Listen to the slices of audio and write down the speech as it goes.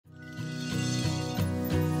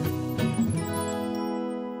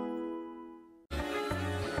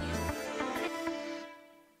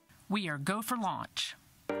We are go for launch.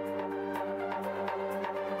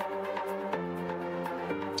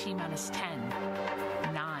 T-minus 10,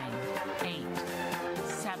 9, 8,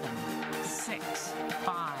 7, 6,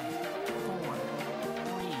 5, 4,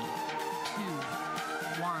 3, 2,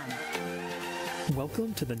 1.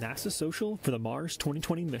 Welcome to the NASA Social for the Mars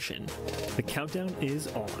 2020 mission. The countdown is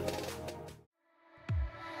on.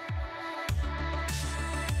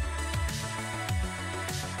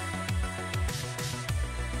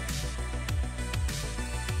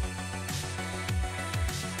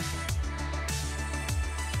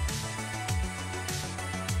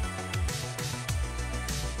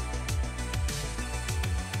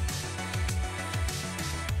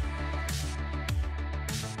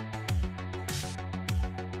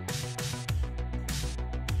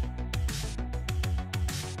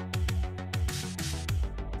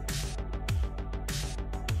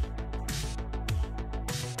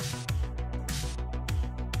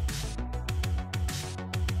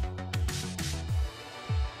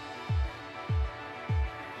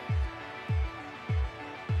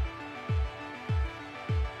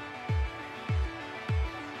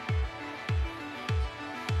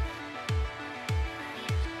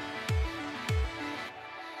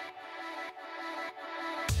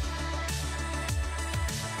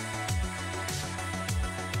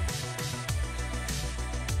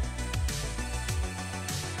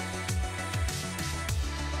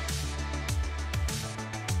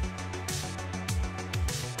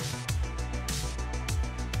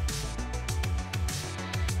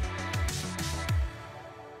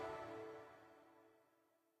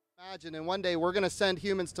 And one day we're going to send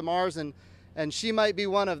humans to Mars, and she might be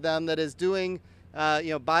one of them that is doing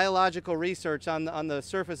biological research on the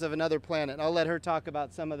surface of another planet. I'll let her talk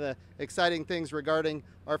about some of the exciting things regarding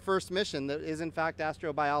our first mission that is in fact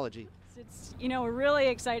astrobiology. It's a really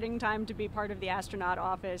exciting time to be part of the astronaut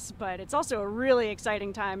office, but it's also a really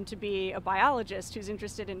exciting time to be a biologist who's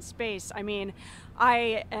interested in space. I mean,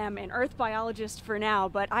 I am an Earth biologist for now,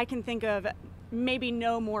 but I can think of maybe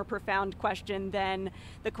no more profound question than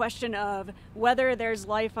the question of whether there's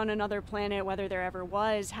life on another planet, whether there ever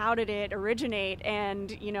was, how did it originate,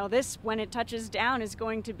 and this, when it touches down, is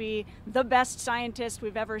going to be the best scientist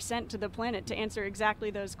we've ever sent to the planet to answer exactly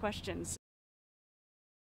those questions.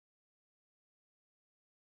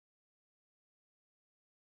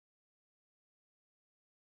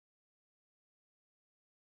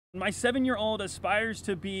 My 7-year-old aspires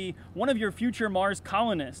to be one of your future Mars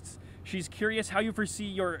colonists. She's curious how you foresee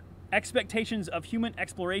your expectations of human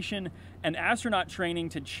exploration and astronaut training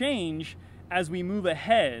to change as we move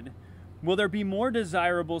ahead. Will there be more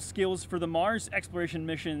desirable skills for the Mars exploration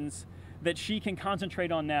missions that she can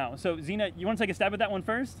concentrate on now? So Zena, you want to take a stab at that one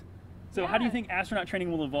first? So how do you think astronaut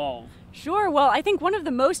training will evolve? Sure. Well, I think one of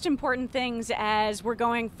the most important things as we're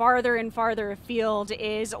going farther and farther afield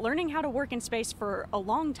is learning how to work in space for a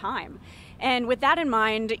long time. And with that in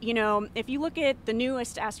mind, if you look at the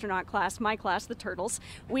newest astronaut class, my class, the Turtles,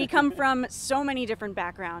 we come from so many different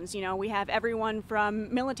backgrounds. We have everyone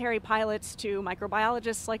from military pilots to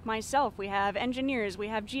microbiologists like myself. We have engineers, we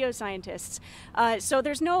have geoscientists. So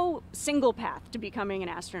there's no single path to becoming an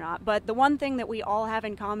astronaut. But the one thing that we all have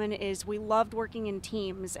in common is we loved working in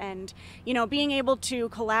teams, and being able to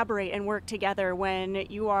collaborate and work together when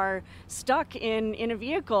you are stuck in a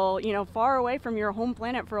vehicle far away from your home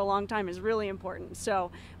planet for a long time is really important. So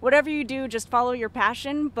whatever you do, just follow your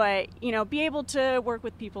passion, but be able to work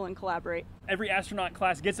with people and collaborate. Every astronaut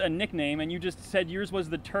class gets a nickname, and you just said yours was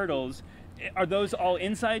the Turtles. Are those all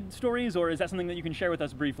inside stories, or is that something that you can share with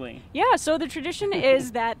us briefly? Yeah, so the tradition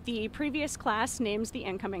is that the previous class names the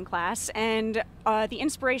incoming class, and the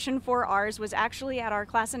inspiration for ours was actually at our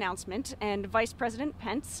class announcement, and Vice President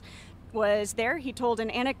Pence was there. He told an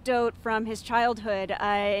anecdote from his childhood,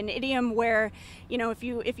 an idiom where, if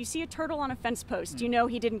you see a turtle on a fence post,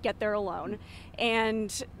 he didn't get there alone. And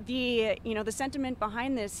the sentiment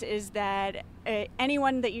behind this is that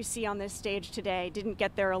anyone that you see on this stage today didn't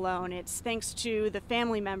get there alone. It's thanks to the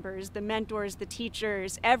family members, the mentors, the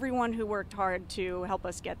teachers, everyone who worked hard to help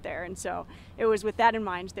us get there. And so it was with that in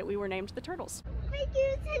mind that we were named the Turtles. Thank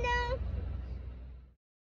you, Tina.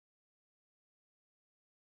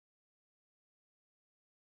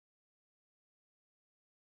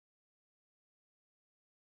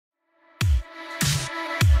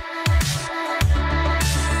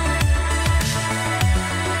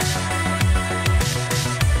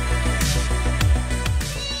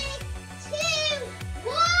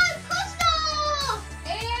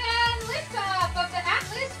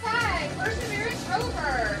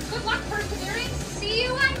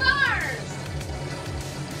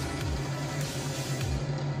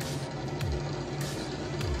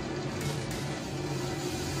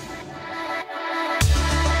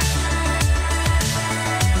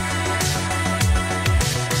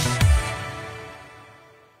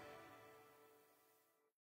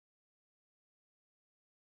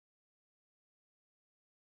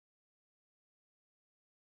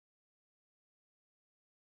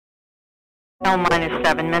 L-minus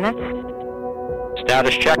 7 minutes.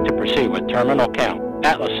 Status check to proceed with terminal count.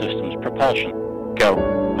 Atlas systems, propulsion. Go.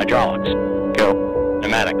 Hydraulics. Go.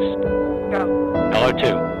 Pneumatics. Go.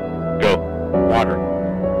 LO2. Go. Water.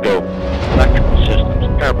 Go. Electrical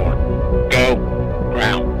systems, airborne. Go.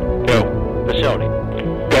 Ground. Go. Facility.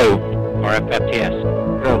 Go. RFFTS.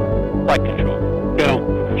 Go. Flight control. Go.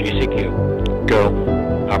 GCQ. Go.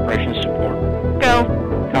 Operations support. Go.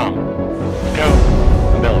 Com. Go.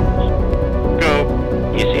 Umbilicals. Go.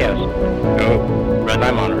 ECS. Go. Red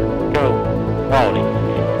eye monitor. Go. Quality.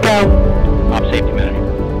 Go. Op safety manager.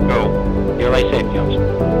 Go. DLA safety officer.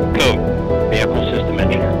 Go. Vehicle system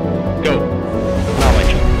engineer. Go.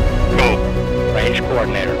 Knowledge. Go. Range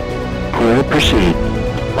coordinator. Clear proceed.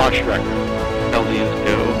 Launch director. LD is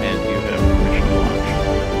go and you have permission to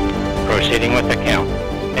launch. Proceeding with the count.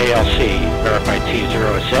 ALC, verify T0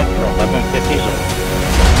 is set for 1150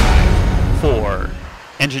 Zulu. 4.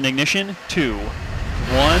 Engine ignition. 2, 1, 0.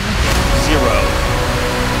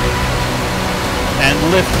 And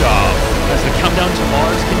liftoff as the countdown to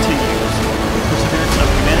Mars continues. The perseverance of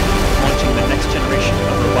humanity launching the next generation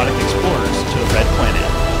of robotic explorers to the Red Planet.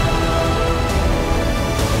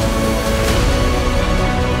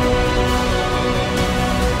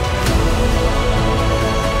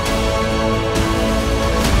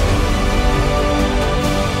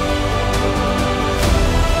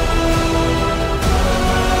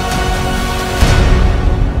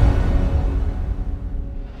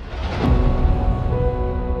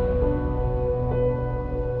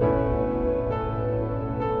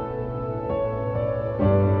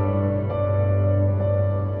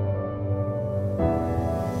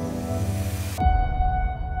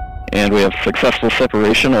 And we have successful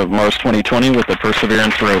separation of Mars 2020 with the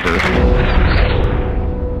Perseverance rover.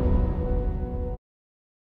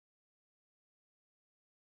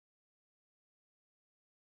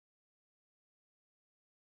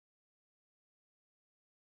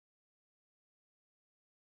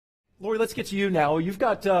 Lori, let's get to you now. You've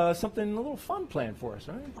got something a little fun planned for us,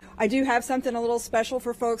 right? I do have something a little special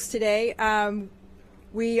for folks today.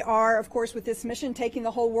 We are, of course, with this mission, taking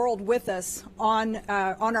the whole world with us on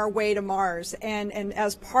our way to Mars. And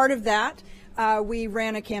as part of that, we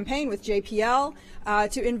ran a campaign with JPL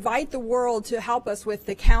to invite the world to help us with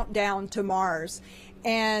the countdown to Mars.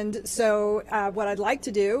 And so what I'd like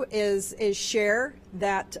to do is share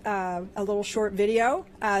that a little short video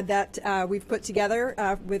that we've put together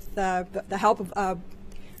with the help of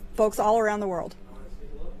folks all around the world.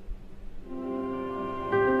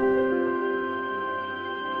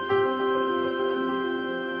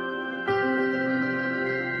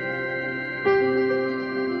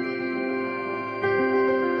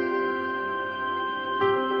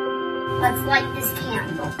 Let's light this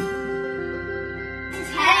candle.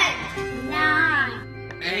 10,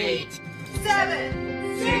 9, 8,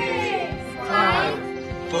 7, 6, 5,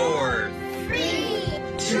 4, 3,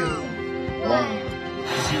 2, 1.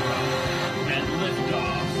 0. And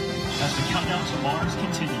liftoff as the countdown to Mars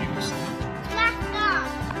continues. Blast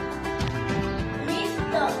off.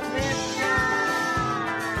 Lift off.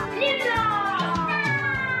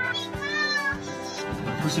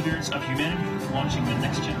 The perseverance of humanity launching the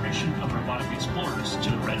next generation of robotic explorers to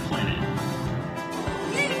the Red Planet.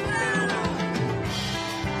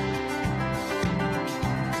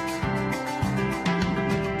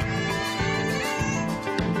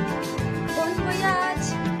 Bon voyage.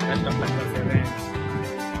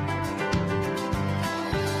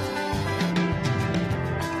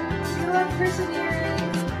 Your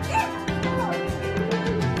perseverance.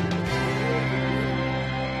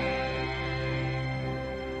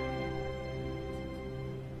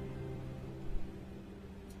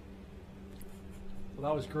 Well,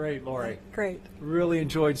 that was great, Lori. Great. Really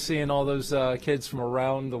enjoyed seeing all those kids from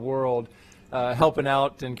around the world helping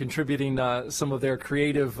out and contributing some of their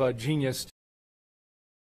creative genius.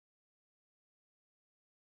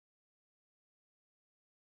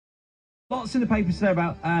 Lots in the papers today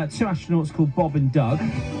about two astronauts called Bob and Doug,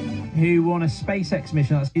 who were on a SpaceX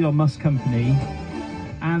mission, that's Elon Musk's company,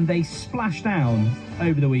 and they splashed down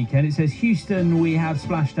over the weekend. It says, Houston, we have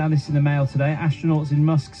splashed down. This is in the Mail today. Astronauts in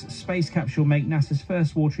Musk's space capsule make NASA's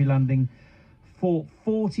first watery landing for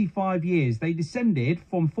 45 years. They descended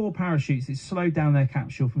from 4 parachutes that slowed down their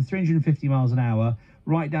capsule from 350 miles an hour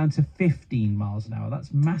right down to 15 miles an hour.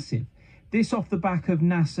 That's massive. This off the back of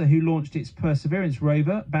NASA, who launched its Perseverance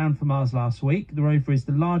rover, bound for Mars last week. The rover is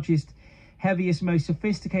the largest, heaviest, most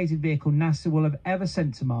sophisticated vehicle NASA will have ever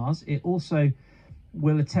sent to Mars. It also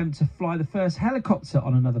will attempt to fly the first helicopter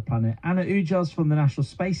on another planet. Anna Ujaz from the National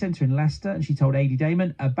Space Centre in Leicester, and she told AD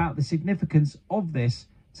Damon about the significance of this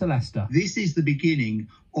to Leicester. This is the beginning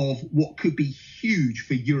of what could be huge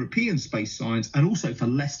for European space science and also for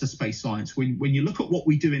Leicester space science. When you look at what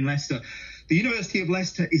we do in Leicester, the University of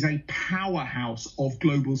Leicester is a powerhouse of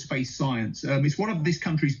global space science. It's one of this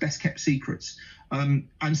country's best kept secrets. And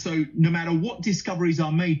so no matter what discoveries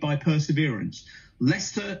are made by Perseverance,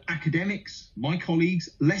 Leicester academics, my colleagues,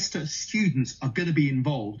 Leicester students are going to be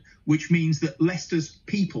involved, which means that Leicester's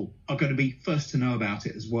people are going to be first to know about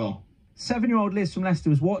it as well. 7-year-old Liz from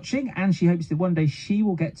Leicester was watching, and she hopes that one day she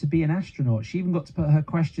will get to be an astronaut. She even got to put her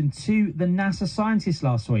question to the NASA scientists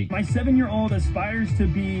last week. My 7-year-old aspires to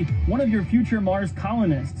be one of your future Mars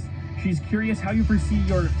colonists. She's curious how you foresee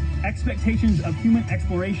your expectations of human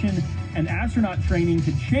exploration and astronaut training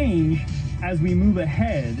to change as we move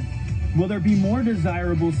ahead. Will there be more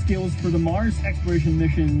desirable skills for the Mars exploration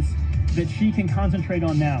missions that she can concentrate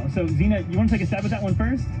on now? So, Zena, you want to take a stab at that one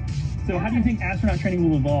first? So how do you think astronaut training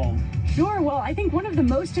will evolve? Sure. Well, I think one of the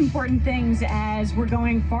most important things as we're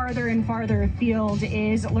going farther and farther afield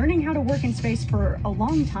is learning how to work in space for a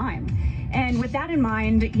long time. And with that in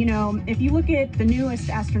mind, you know, if you look at the newest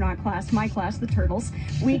astronaut class, my class, the Turtles,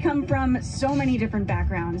 we come from so many different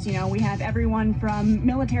backgrounds. You know, we have everyone from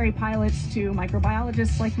military pilots to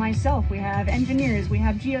microbiologists like myself. We have engineers, we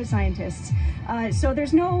have geoscientists. So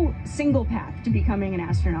there's no single path to becoming an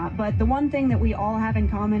astronaut, but the one thing that we all have in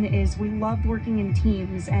common is we love working in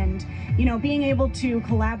teams and, you know, being able to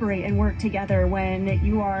collaborate and work together when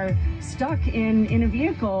you are stuck in a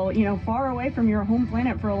vehicle, you know, far away from your home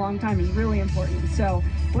planet for a long time is really important. So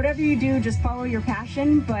whatever you do, just follow your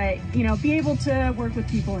passion, but, you know, be able to work with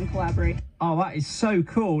people and collaborate. Oh, that is so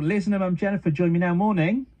cool. Liz and her mum Jennifer join me now.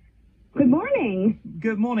 Morning. Good morning.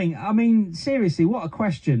 Good morning. I mean, seriously, what a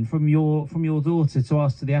question from your daughter to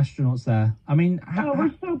ask to the astronauts there. I mean,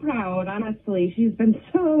 we're so proud, honestly. She's been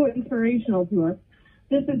so inspirational to us.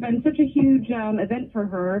 This has been such a huge event for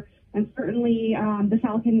her, and certainly the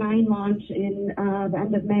Falcon 9 launch in the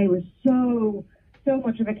end of May was so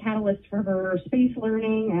much of a catalyst for her space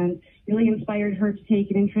learning and really inspired her to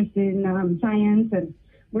take an interest in science. And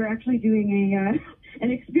we're actually doing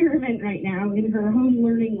an experiment right now in her home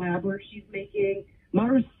learning lab where she's making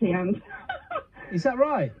Mars sand. Is that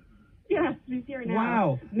right? Yes, she's here now.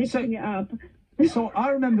 Wow. Mixing it up. So I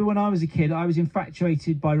remember when I was a kid, I was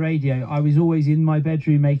infatuated by radio. I was always in my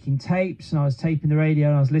bedroom making tapes, and I was taping the radio,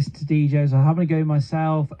 and I was listening to DJs. I was having a go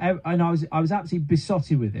myself, and I was absolutely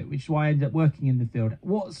besotted with it, which is why I ended up working in the field.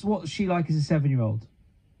 What's she like as a 7-year-old?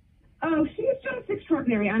 Oh, she's just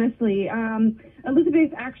extraordinary, honestly.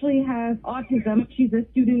 Elizabeth actually has autism. She's a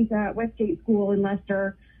student at Westgate School in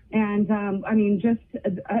Leicester, and I mean,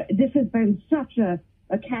 this has been such a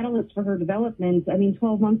catalyst for her development. I mean,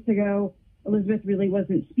 12 months ago, Elizabeth really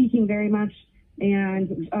wasn't speaking very much, and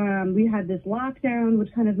we had this lockdown,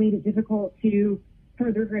 which kind of made it difficult to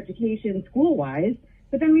further her education school-wise.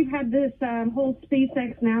 But then we've had this whole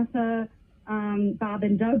SpaceX NASA Bob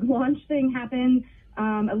and Doug launch thing happen.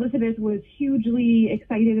 Elizabeth was hugely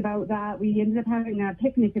excited about that. We ended up having a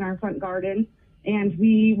picnic in our front garden, and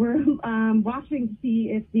we were watching to see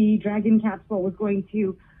if the Dragon capsule was going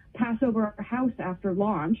to pass over our house after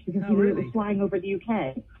launch, because we knew it was flying over the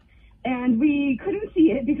UK. And we couldn't see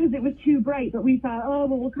it because it was too bright, but we thought, oh,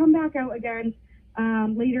 well, we'll come back out again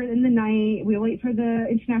later in the night. We'll wait for the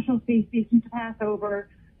International Space Station to pass over,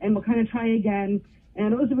 and we'll kind of try again.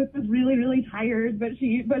 And Elizabeth was really, really tired, but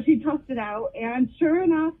she toughed it out. And sure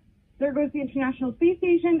enough, there goes the International Space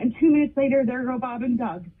Station, and 2 minutes later, there go Bob and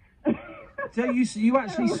Doug. So you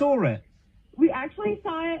actually saw it? We actually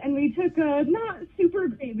saw it, and we took a not super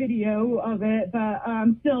great video of it, but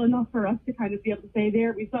still enough for us to kind of be able to say,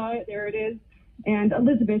 there, we saw it, there it is. And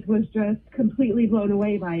Elizabeth was just completely blown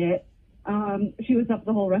away by it. She was up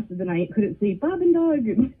the whole rest of the night, couldn't sleep. Bob and Doug,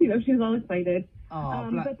 and, you know, she was all excited.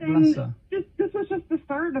 But then this was just the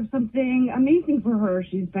start of something amazing for her.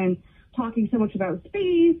 She's been talking so much about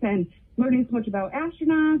space and learning so much about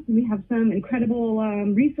astronauts, and we have some incredible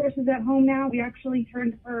resources at home now. We actually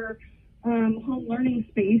turned her home learning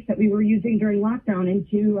space that we were using during lockdown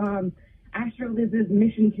into AstroLiz's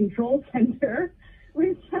Mission Control Center,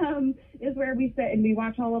 which is where we sit and we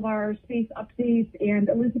watch all of our space updates. And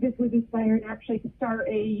Elizabeth was inspired actually to start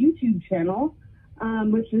a YouTube channel,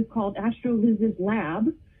 which is called AstroLiz's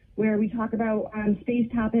Lab, where we talk about space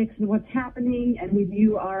topics and what's happening, and we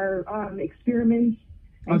view our experiments.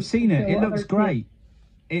 I've seen it. It looks great.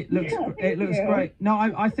 It looks great. No,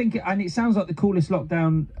 I think, and it sounds like the coolest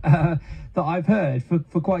lockdown that I've heard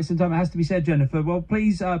for quite some time. It has to be said, Jennifer. Well,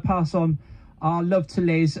 please pass on our love to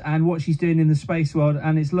Liz and what she's doing in the space world.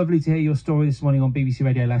 And it's lovely to hear your story this morning on BBC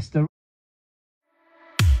Radio Leicester.